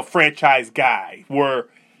reminds me of a franchise guy where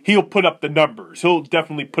he'll put up the numbers. He'll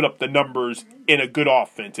definitely put up the numbers in a good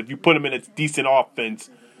offense. If you put him in a decent offense,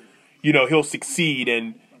 he'll succeed.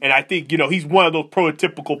 And I think, he's one of those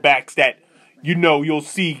prototypical backs that, you'll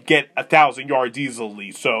see get 1,000 yards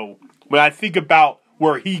easily. So when I think about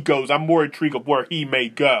where he goes, I'm more intrigued of where he may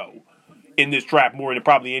go in this draft more than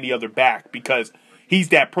probably any other back, because he's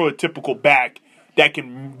that prototypical back that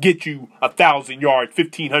can get you 1,000 yards,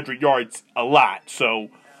 1,500 yards a lot. So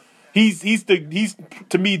he's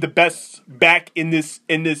to me the best back in this.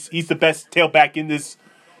 He's the best tailback in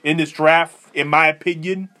this draft, in my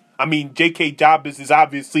opinion. I mean, J.K. Dobbins is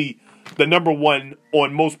obviously the number one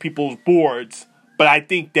on most people's boards, but I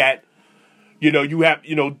think that you have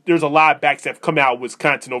there's a lot of backs that have come out of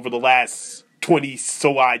Wisconsin over the last 20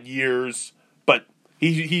 so odd years, but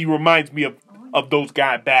he reminds me of those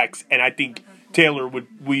guy backs, and I think Taylor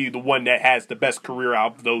would be the one that has the best career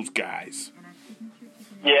out of those guys.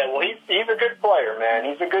 Yeah, well, he's a good player, man.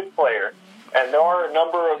 He's a good player. And there are a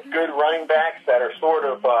number of good running backs that are sort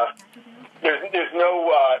of, there's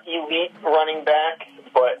no elite running back,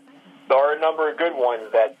 but there are a number of good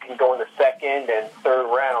ones that can go in the second and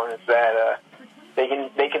third rounds that they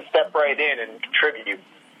can step right in and contribute.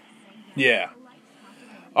 Yeah.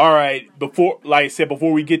 All right. Before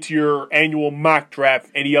we get to your annual mock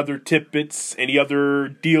draft, any other tidbits, any other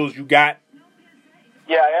deals you got?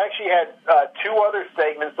 Yeah, I actually had 2 other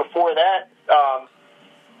segments before that.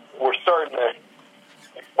 We're starting to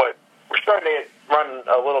run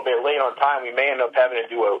a little bit late on time, we may end up having to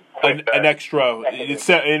do an extra,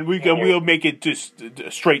 and we'll make it just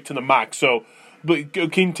straight to the mock. So, but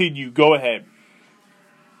continue. Go ahead.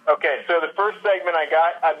 Okay, so the first segment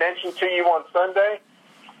I mentioned to you on Sunday.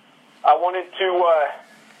 I wanted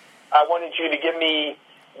you to give me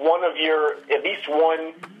at least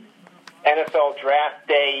one NFL draft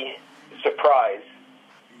day surprise,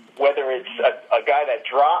 whether it's a guy that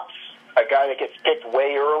drops, a guy that gets picked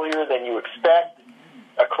way earlier than you expect,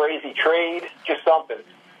 a crazy trade, just something.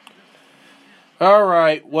 All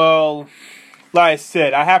right, well, like I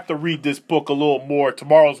said, I have to read this book a little more.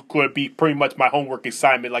 Tomorrow's going to be pretty much my homework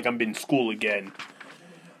assignment, like I'm in school again.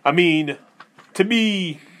 I mean, to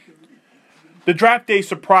me, the draft day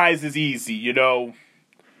surprise is easy, you know.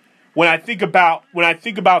 When I think about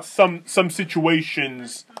some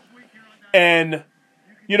situations, and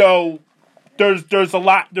you know, there's a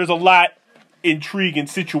lot intriguing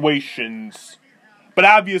situations. But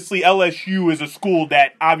obviously, LSU is a school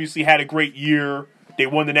that obviously had a great year. They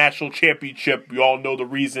won the national championship. We all know the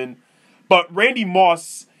reason. But Randy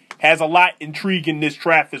Moss has a lot intrigue in this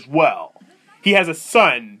draft as well. He has a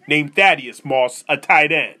son named Thaddeus Moss, a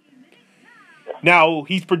tight end. Now,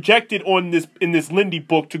 he's projected in this Lindy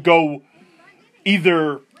book to go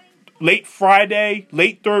either late Friday,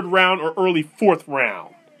 late third round, or early fourth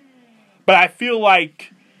round. But I feel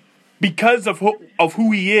like because of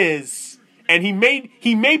who he is, and he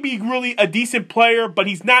may be really a decent player, but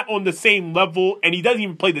he's not on the same level, and he doesn't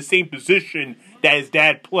even play the same position that his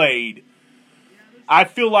dad played. I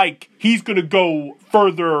feel like he's going to go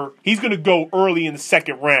further. He's going to go early in the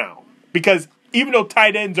second round because even though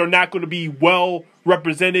tight ends are not going to be well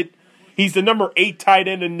represented, he's the number 8 tight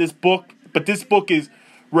end in this book. But this book is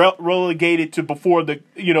relegated to before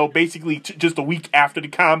basically just a week after the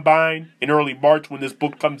combine in early March when this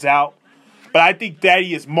book comes out. But I think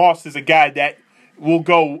Thaddeus Moss is a guy that will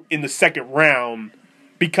go in the second round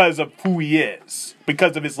because of who he is,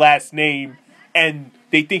 because of his last name, and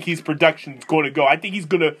they think his production is going to go. I think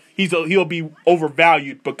he'll be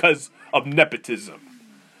overvalued because of nepotism.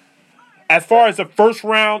 As far as a first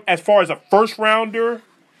rounder,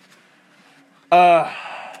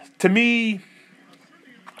 to me,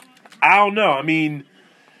 I don't know. I mean,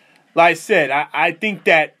 like I said, I think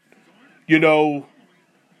that, you know,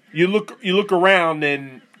 you look around,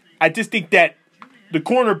 and I just think that the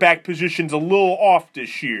cornerback position's a little off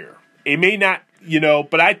this year. It may not,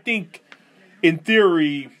 but I think, in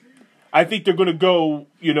theory, I think they're going to go,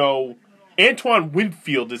 Antoine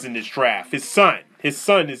Winfield is in this draft. His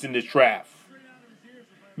son is in this draft.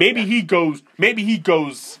 Maybe he goes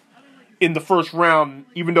in the first round,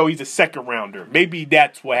 even though he's a second rounder. Maybe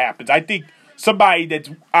that's what happens. I think somebody that's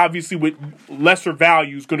obviously with lesser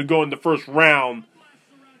value is going to go in the first round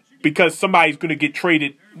because somebody's going to get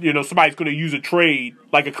traded. Somebody's going to use a trade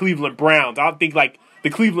like a Cleveland Browns. I don't think like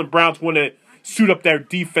the Cleveland Browns want to suit up their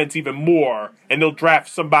defense even more, and they'll draft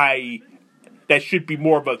somebody that should be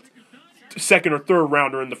more of a second or third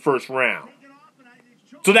rounder in the first round.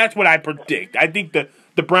 So that's what I predict. I think the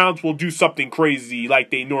Browns will do something crazy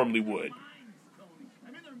like they normally would.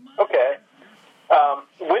 Okay.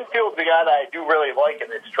 Winfield's the guy that I do really like in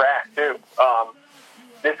this draft too.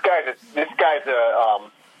 This guy's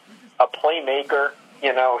a playmaker.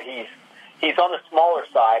 He's on the smaller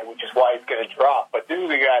side, which is why he's going to drop. But this is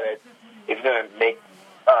a guy that is going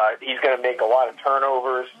to make a lot of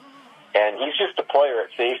turnovers, and he's just a player at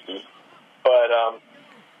safety. But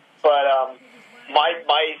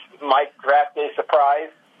my draft day surprise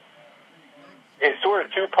is sort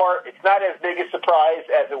of two-part. It's not as big a surprise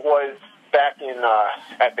as it was back in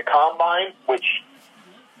at the Combine, which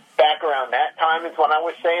back around that time is when I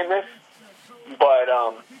was saying this. But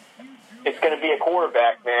it's going to be a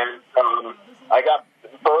quarterback, man. I got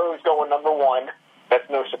Burrows going number 1. That's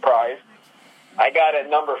no surprise. I got at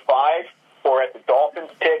number 5, or at the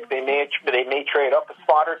Dolphins pick. They may trade up a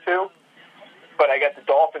spot or two. But I got the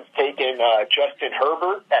Dolphins taking Justin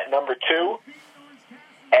Herbert at number 2.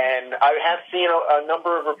 And I have seen a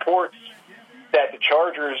number of reports that the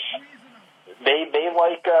Chargers, they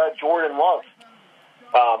like Jordan Love.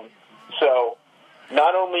 So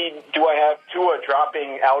not only do I have Tua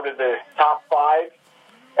dropping out of the top 5,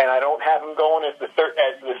 and I don't have him going as the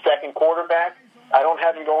second quarterback, I don't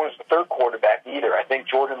have him going as the third quarterback either. I think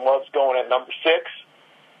Jordan Love's going at number 6.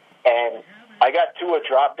 And I got Tua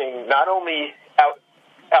dropping not only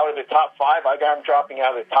out of the top 5, I got him dropping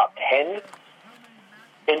out of the top 10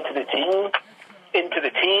 into the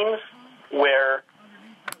teams where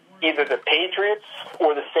either the Patriots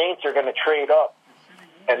or the Saints are going to trade up,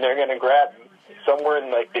 and they're going to grab him somewhere in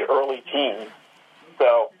like the early teens.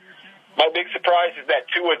 So My big surprise is that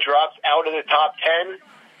Tua drops out of the top 10,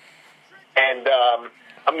 and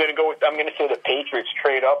I'm going to say the Patriots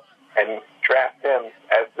trade up and draft him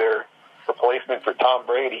as their replacement for Tom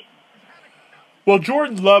Brady. Well,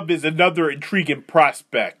 Jordan Love is another intriguing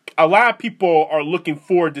prospect. A lot of people are looking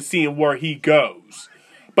forward to seeing where he goes.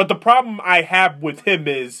 But the problem I have with him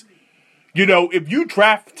is, if you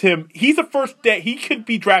draft him, he's the first that he could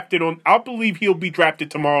be drafted on. I believe he'll be drafted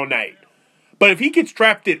tomorrow night. But if he gets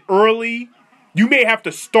drafted early, you may have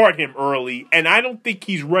to start him early, and I don't think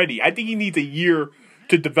he's ready. I think he needs a year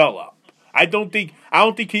to develop. I don't think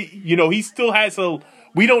he, he still has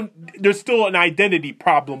there's still an identity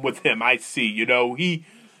problem with him, I see.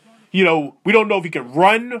 We don't know if he can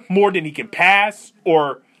run more than he can pass,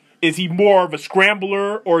 or is he more of a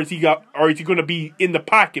scrambler, or is he going to be in the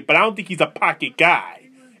pocket? But I don't think he's a pocket guy,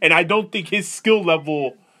 and I don't think his skill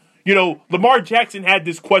level. Lamar Jackson had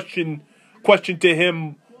this question to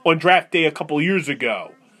him on draft day a couple of years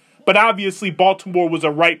ago, but obviously Baltimore was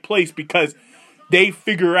a right place because they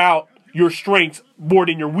figure out your strengths more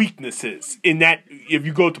than your weaknesses. In that, if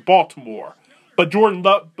you go to Baltimore, but Jordan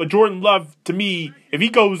Love, to me, if he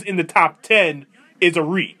goes in the top 10, is a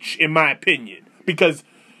reach, in my opinion, because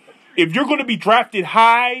if you're going to be drafted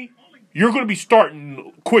high, you're going to be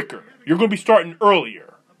starting quicker. You're going to be starting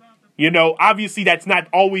earlier. Obviously that's not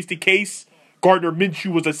always the case. Gardner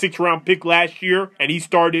Minshew was a 6th-round pick last year, and he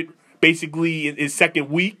started basically in his second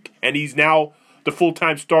week, and he's now the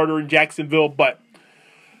full-time starter in Jacksonville. But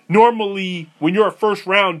normally, when you're a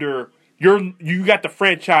first-rounder, you got the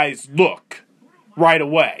franchise look right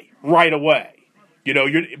away.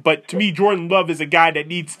 But to me, Jordan Love is a guy that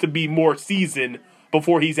needs to be more seasoned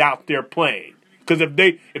before he's out there playing. Because if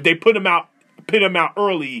they put him out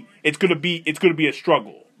early, it's gonna be a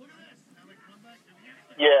struggle.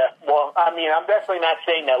 Yeah, well, I'm definitely not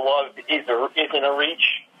saying that Love isn't a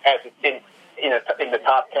reach as in the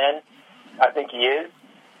top 10. I think he is,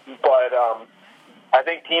 but I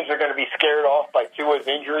think teams are going to be scared off by Tua's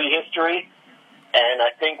injury history, and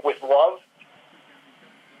I think with Love,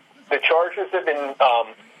 the Chargers have been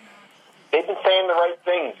they've been saying the right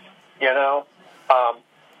things.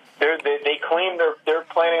 They claim they're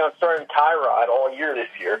planning on starting Tyrod all year this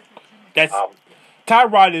year. That's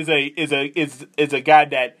Tyrod is a guy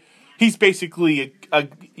that he's basically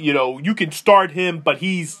you can start him, but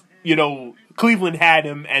he's Cleveland had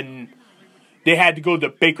him and they had to go to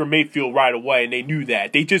Baker Mayfield right away, and they knew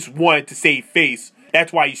that. They just wanted to save face.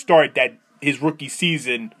 That's why he started his rookie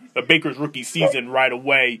season, Baker's rookie season right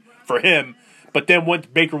away for him. But then once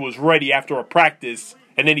Baker was ready after a practice,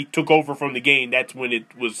 and then he took over from the game, that's when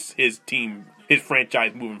it was his team, his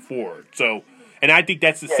franchise moving forward. So, and I think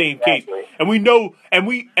that's the same case. And we know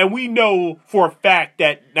for a fact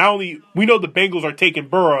that not only we know the Bengals are taking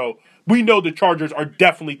Burrow, we know the Chargers are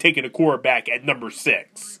definitely taking a quarterback at number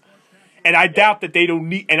 6. And I doubt that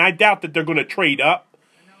they're going to trade up.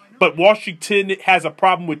 But Washington has a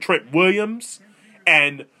problem with Trent Williams,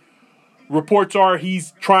 and reports are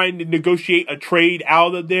he's trying to negotiate a trade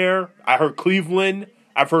out of there. I heard Cleveland.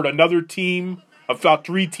 I've heard another team. About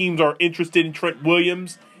 3 teams are interested in Trent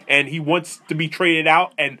Williams, and he wants to be traded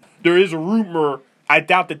out. And there is a rumor, I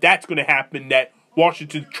doubt that that's going to happen, that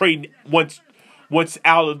Washington trade once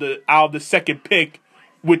out of the second pick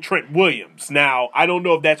with Trent Williams. Now, I don't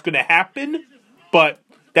know if that's going to happen, but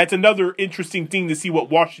that's another interesting thing to see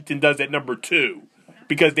what Washington does at number 2,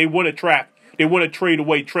 because they want to trade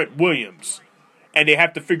away Trent Williams, and they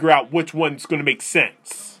have to figure out which one's going to make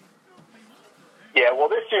sense. Yeah, well,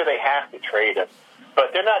 this year they have to trade him,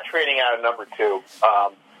 but they're not trading out of number 2.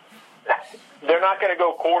 They're not going to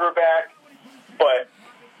go quarterback, but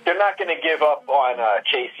they're not going to give up on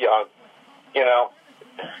Chase Young.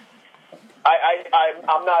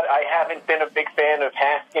 I haven't been a big fan of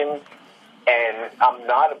Haskins, and I'm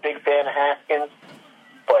not a big fan of Haskins,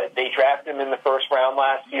 but they drafted him in the first round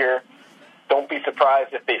last year. Don't be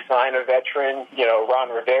surprised if they sign a veteran. Ron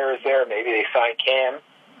Rivera's there. Maybe they sign Cam,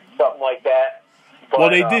 something like that. But, well,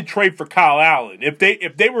 they did trade for Kyle Allen. If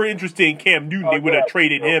they were interested in Cam Newton, they would have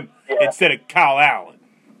traded him instead of Kyle Allen.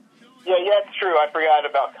 Yeah, it's true. I forgot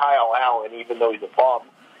about Kyle Allen, even though he's a bum.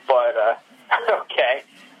 But, okay.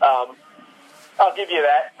 I'll give you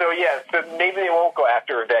that. So maybe they won't go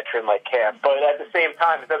after a veteran like Cam, but at the same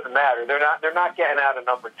time, it doesn't matter. They're not getting out of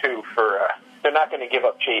number 2 for. They're not going to give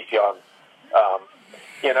up Chase Young.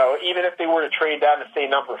 Even if they were to trade down to say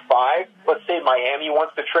number 5, let's say Miami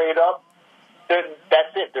wants to trade up,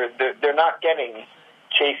 that's it. They're not getting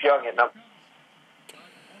Chase Young at number.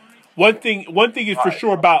 One thing is for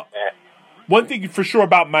sure about. One thing for sure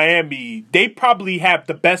about Miami, they probably have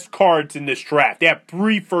the best cards in this draft. They have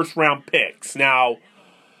 3 first-round picks. Now,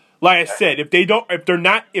 like I said, if they're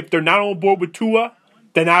not on board with Tua,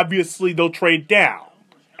 then obviously they'll trade down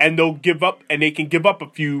and they'll give up, and they can give up a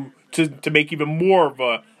few to make even more of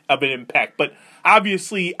an impact. But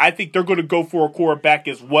obviously, I think they're going to go for a quarterback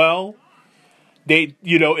as well. They,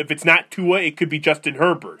 if it's not Tua, it could be Justin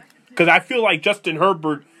Herbert, because I feel like Justin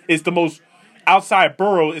Herbert is the most, outside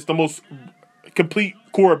Burrow, is the most complete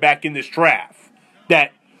quarterback in this draft.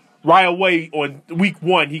 That right away on week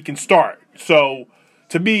 1 he can start. So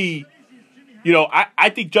to me, I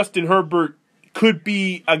think Justin Herbert could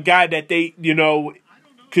be a guy that they,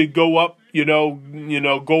 could go up,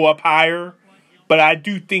 go up higher. But I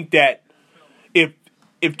do think that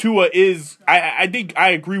if Tua is, I think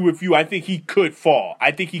I agree with you. I think he could fall.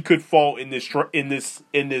 I think he could fall in this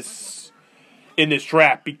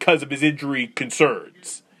draft because of his injury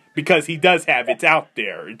concerns. Because he does have it's out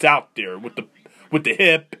there with the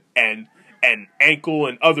hip and ankle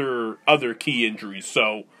and other key injuries.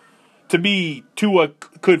 So to me, Tua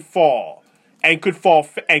could fall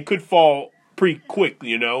pretty quick,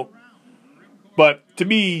 But to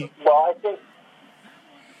me, well, I think.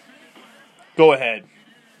 Go ahead.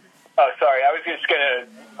 Oh, sorry. I was just going to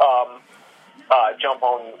jump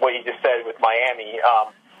on what you just said with Miami.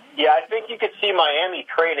 Yeah, I think you could see Miami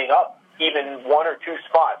trading up even 1 or 2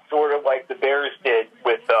 spots, sort of like the Bears did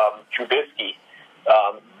with Trubisky.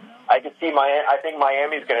 I could see I think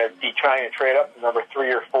Miami's going to be trying to trade up to number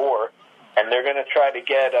 3 or 4, and they're going to try to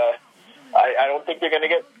get. I don't think they're going to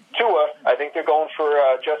get Tua. I think they're going for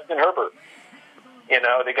Justin Herbert.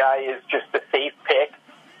 The guy is just a safe pick,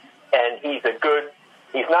 and he's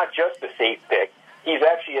not just a safe pick. He's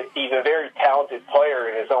a very talented player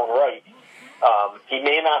in his own right. He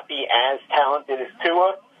may not be as talented as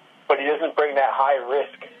Tua, but he doesn't bring that high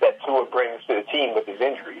risk that Tua brings to the team with his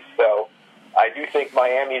injuries. So I do think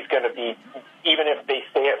Miami's going to be, even if they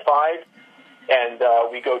stay at 5 and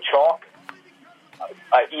we go chalk,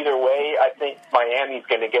 either way, I think Miami's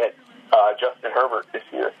going to get Justin Herbert this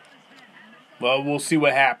year. Well, we'll see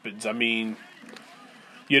what happens. I mean,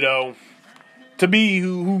 to me,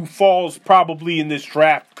 who falls probably in this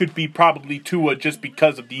draft could be probably Tua just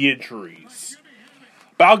because of the injuries.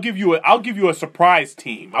 But I'll give you a surprise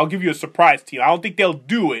team. I don't think they'll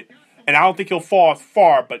do it, and I don't think he'll fall as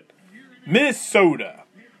far. But Minnesota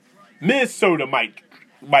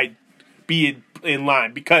might be in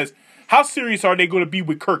line, because how serious are they going to be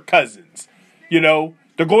with Kirk Cousins?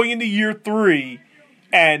 They're going into year 3,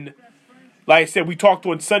 and like I said, we talked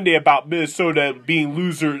on Sunday about Minnesota being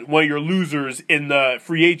one of your losers in the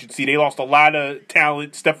free agency. They lost a lot of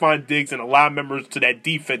talent, Stephon Diggs, and a lot of members to that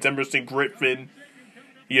defense, Emerson Griffin,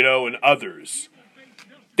 and others.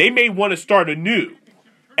 They may want to start anew,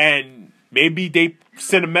 and maybe they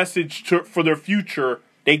send a message for their future.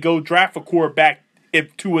 They go draft a quarterback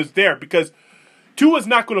if Tua's there, because Tua's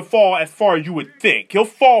not going to fall as far as you would think. He'll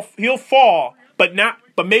fall, but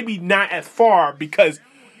maybe not as far, because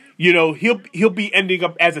he'll be ending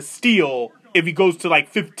up as a steal if he goes to like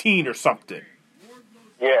 15 or something.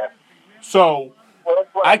 Yeah. So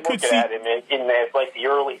that's what I I'm could looking see at him in like the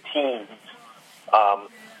early teens.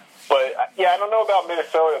 But yeah, I don't know about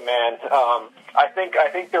Minnesota, man. I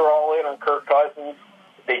think they're all in on Kirk Cousins.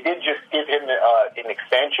 They did just give him an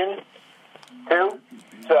extension too,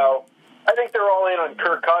 so I think they're all in on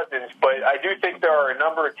Kirk Cousins. But I do think there are a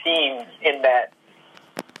number of teams in that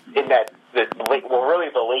the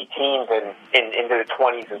late teens and into the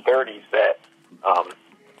 20s and 30s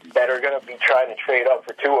that are going to be trying to trade up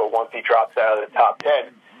for Tua once he drops out of the top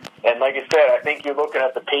 10. And like I said, I think you're looking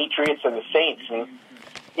at the Patriots and the Saints, and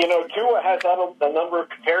Tua has had a number of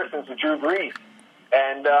comparisons to Drew Brees,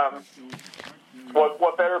 and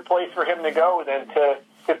what better place for him to go than to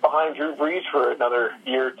sit behind Drew Brees for another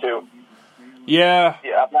year or 2? Yeah,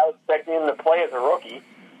 I'm not expecting him to play as a rookie.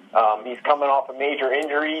 He's coming off a major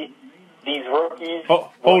injury. These rookies.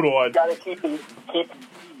 Hold on. Got to keep.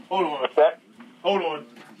 Hold on. What's that? Hold on.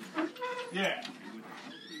 Yeah.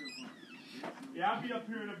 Yeah, I'll be up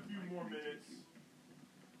here in a few more minutes.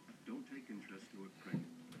 Don't take interest to it,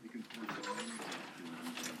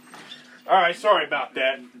 All right, sorry about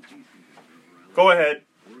that. Go ahead.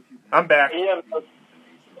 I'm back. Yeah.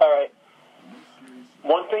 All right.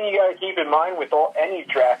 One thing you got to keep in mind with any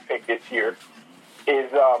draft pick this year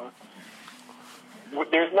is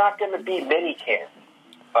there's not going to be mini camps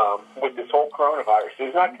with this whole coronavirus.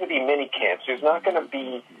 There's not going to be mini camps. There's not going to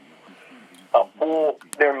be a full.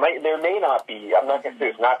 There may not be. I'm not going to say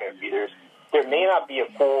there's not going to be. There may not be a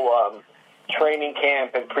full training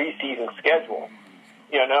camp and preseason schedule.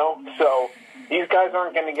 So these guys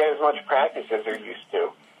aren't going to get as much practice as they're used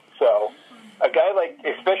to. So a guy like,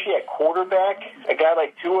 especially at quarterback, a guy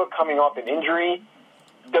like Tua coming off an injury,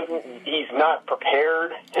 he's not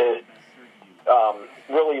prepared to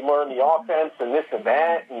really learn the offense and this and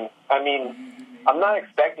that. And I mean, I'm not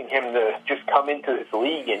expecting him to just come into this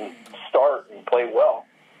league and start and play well,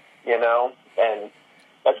 you know. And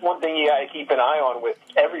that's one thing you got to keep an eye on with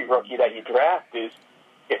every rookie that you draft is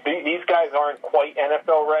if these guys aren't quite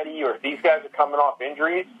NFL ready, or if these guys are coming off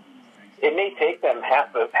injuries, it may take them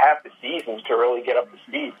half the season to really get up to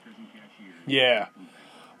speed. Yeah.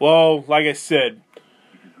 Well, like I said,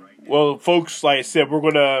 folks, like I said, we're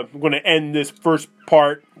gonna end this first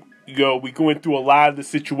part. We going through a lot of the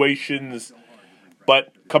situations,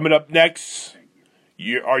 but coming up next,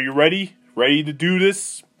 are you ready? Ready to do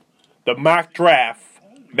this? The mock draft,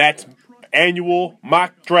 Matt's annual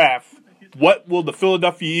mock draft. What will the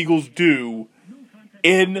Philadelphia Eagles do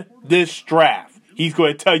in this draft? He's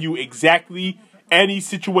going to tell you exactly any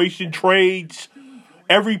situation, trades,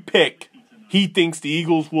 every pick he thinks the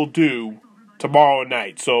Eagles will do tomorrow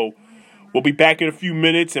night. So we'll be back in a few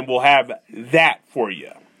minutes, and we'll have that for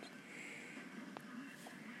you.